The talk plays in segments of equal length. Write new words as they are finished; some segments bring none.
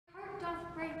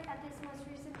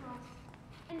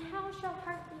shall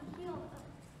heart be healed of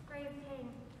grave pain?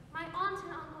 My aunt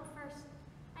and uncle first,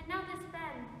 and now this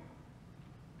Ben.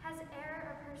 Has e'er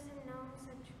a person known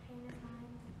such pain as mine?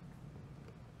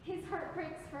 His heart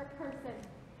breaks for a person,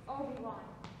 Obi-Wan.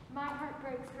 My heart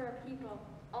breaks for a people,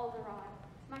 Alderaan.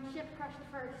 My ship crushed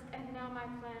first, and now my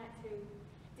planet too.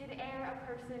 Did e'er a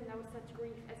person know such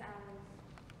grief as ours?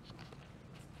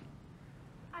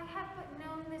 I have but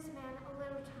known this man a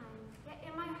little time, yet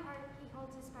in my heart he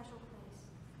holds a special place.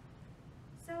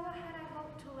 So had I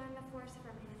hoped to learn the Force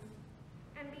from him,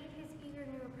 and be his eager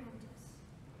new apprentice.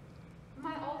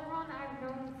 My Alderaan I have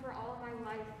known for all my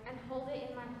life, and hold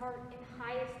it in my heart in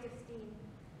highest esteem.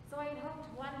 So I had hoped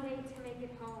one day to make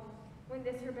it home, when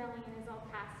this rebellion is all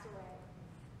passed away.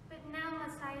 But now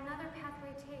must I another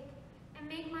pathway take, and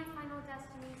make my final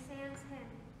destiny sans him.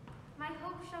 My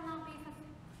hope shall not be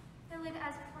fulfilled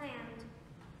as planned,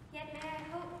 yet may I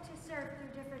hope to serve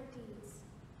through different deeds.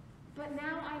 But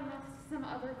now I must some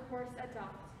other course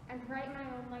adopt, and write my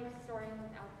own life story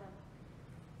without them.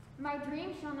 My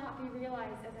dream shall not be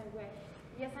realized as I wish,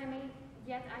 yet I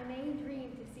may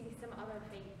dream to see some other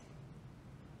fate.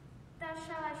 Thus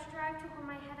shall I strive to hold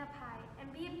my head up high,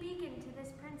 and be a beacon to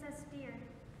this princess dear.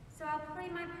 So I'll play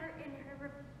my part in her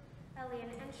rebellion,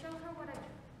 and show her what a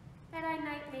Jedi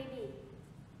Knight may be.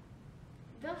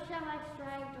 Thus shall I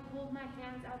strive to hold my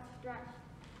hands outstretched,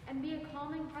 and be a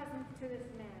calming presence to this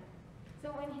man.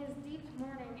 So in his deep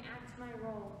mourning act my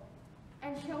role,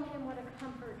 and show him what a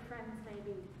comfort friends may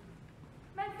be.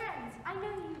 My friends, I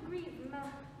know you grieve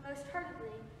most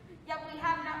heartily, yet we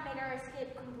have not made our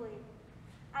escape complete.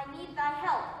 I need thy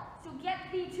help, so get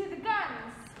thee to the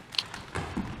guns.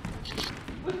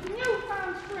 With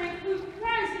newfound strength, Luke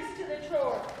rises to the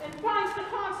shore and finds the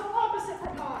console opposite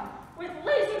from Han. With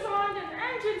lasers armed and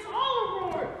engines all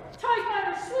aroar, TIE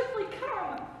fighters swiftly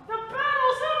come. The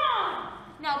battle's on!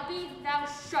 Now be thou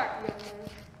sharp, young man.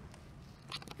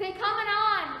 They come and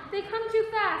on! They come too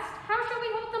fast! How shall we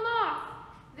hold them off?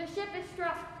 The ship is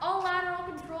struck. All lateral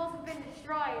controls have been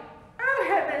destroyed. Oh,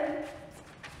 heaven!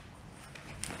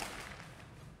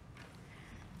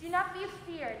 Do not be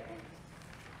afeared.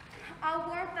 I'll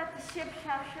warrant that the ship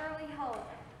shall surely hold.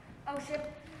 O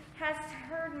ship, hast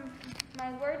heard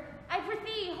my word? I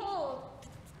prithee, hold.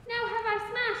 Now have I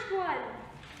smashed one.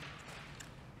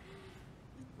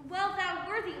 Well, thou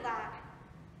worthy lad.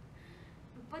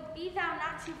 But be thou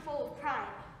not too full of pride.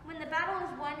 When the battle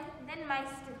is won, then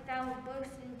mightst thou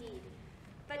boast indeed.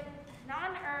 But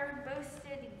none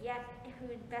boasted yet who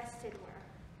bested were.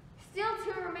 Still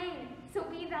to remain, so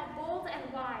be thou bold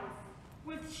and wise.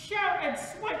 With shout and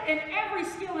sweat and every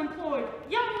skill employed,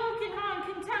 young Luke and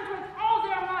Han contend with all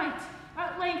their might.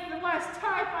 At length the last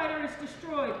TIE fighter is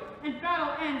destroyed, and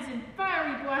battle ends in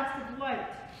fiery blast of light.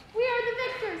 We are the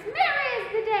victors!